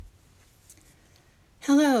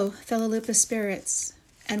Hello, fellow Lupus spirits,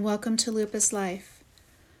 and welcome to Lupus Life.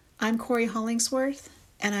 I'm Corey Hollingsworth,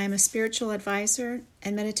 and I am a spiritual advisor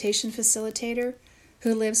and meditation facilitator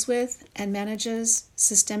who lives with and manages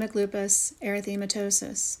systemic lupus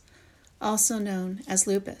erythematosus, also known as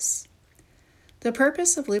lupus. The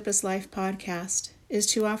purpose of Lupus Life podcast is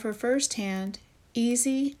to offer firsthand,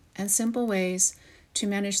 easy, and simple ways to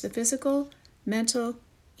manage the physical, mental,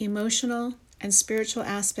 emotional, and spiritual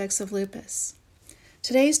aspects of lupus.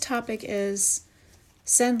 Today's topic is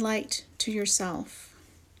send light to yourself.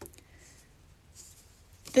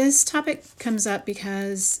 This topic comes up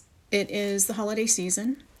because it is the holiday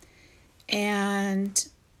season, and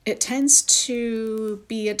it tends to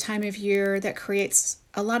be a time of year that creates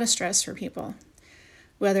a lot of stress for people,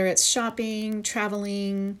 whether it's shopping,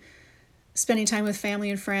 traveling, spending time with family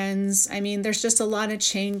and friends. There's just a lot of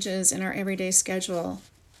changes in our everyday schedule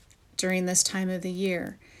during this time of the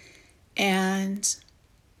year. And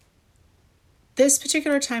this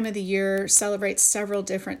particular time of the year celebrates several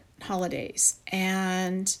different holidays.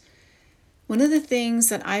 And one of the things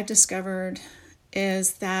that I've discovered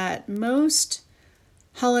is that most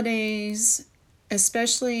holidays,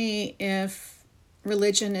 especially if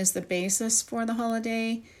religion is the basis for the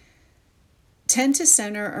holiday, tend to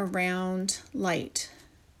center around light.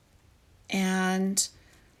 And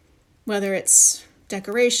whether it's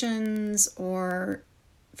decorations or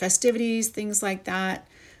festivities, things like that,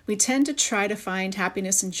 we tend to try to find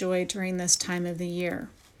happiness and joy during this time of the year.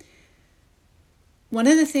 One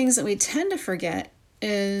of the things that we tend to forget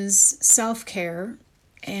is self-care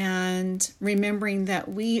and remembering that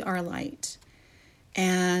we are light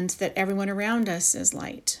and that everyone around us is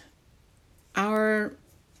light. Our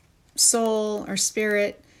soul, our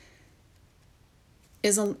spirit,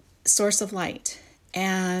 is a source of light,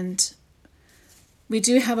 and we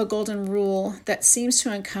do have a golden rule that seems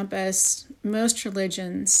to encompass most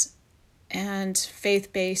religions and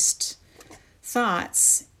faith-based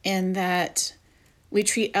thoughts, in that we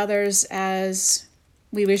treat others as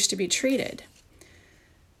we wish to be treated.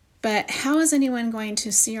 But how is anyone going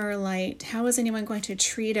to see our light? How is anyone going to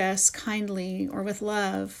treat us kindly or with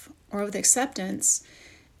love or with acceptance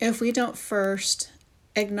if we don't first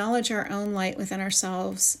acknowledge our own light within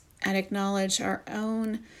ourselves and acknowledge our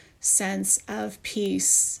own sense of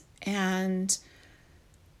peace and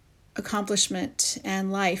accomplishment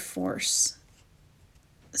and life force?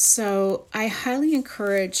 So I highly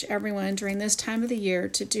encourage everyone during this time of the year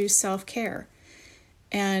to do self-care.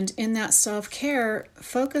 And in that self-care,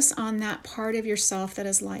 focus on that part of yourself that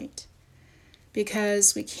is light.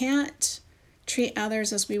 Because we can't treat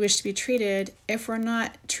others as we wish to be treated if we're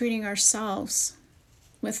not treating ourselves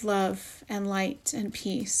with love and light and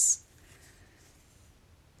peace.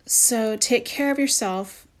 So take care of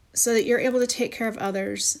yourself so that you're able to take care of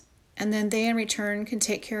others, and then they in return can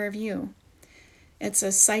take care of you. It's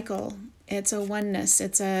a cycle. It's a oneness.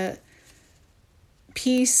 It's a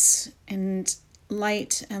peace and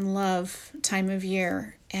light and love time of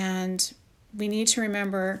year. And we need to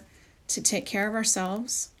remember to take care of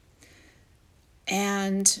ourselves.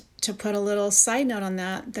 And to put a little side note on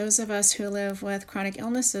that, those of us who live with chronic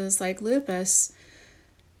illnesses like lupus,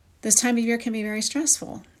 this time of year can be very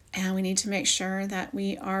stressful. And we need to make sure that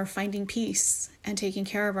we are finding peace and taking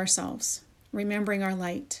care of ourselves, remembering our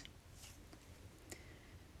light.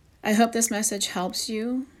 I hope this message helps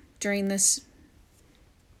you during this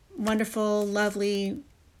wonderful, lovely,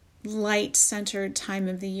 light-centered time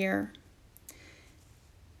of the year.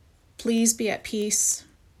 Please be at peace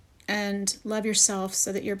and love yourself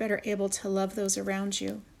so that you're better able to love those around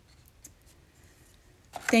you.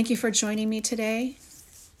 Thank you for joining me today.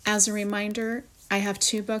 As a reminder, I have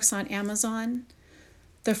 2 books on Amazon.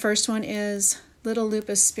 The first one is Little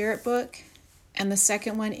Lupus Spirit Book, and the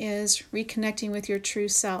second one is Reconnecting with Your True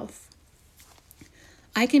Self.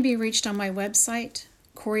 I can be reached on my website,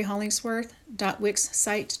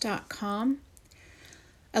 CoreyHollingsworth.wixsite.com.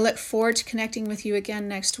 I look forward to connecting with you again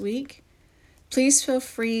next week. Please feel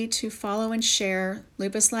free to follow and share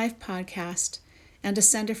Lupus Life Podcast and to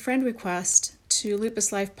send a friend request to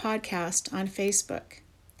Lupus Life Podcast on Facebook.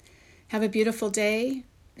 Have a beautiful day,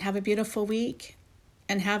 have a beautiful week,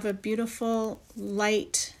 and have a beautiful,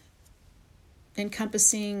 light,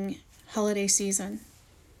 encompassing holiday season.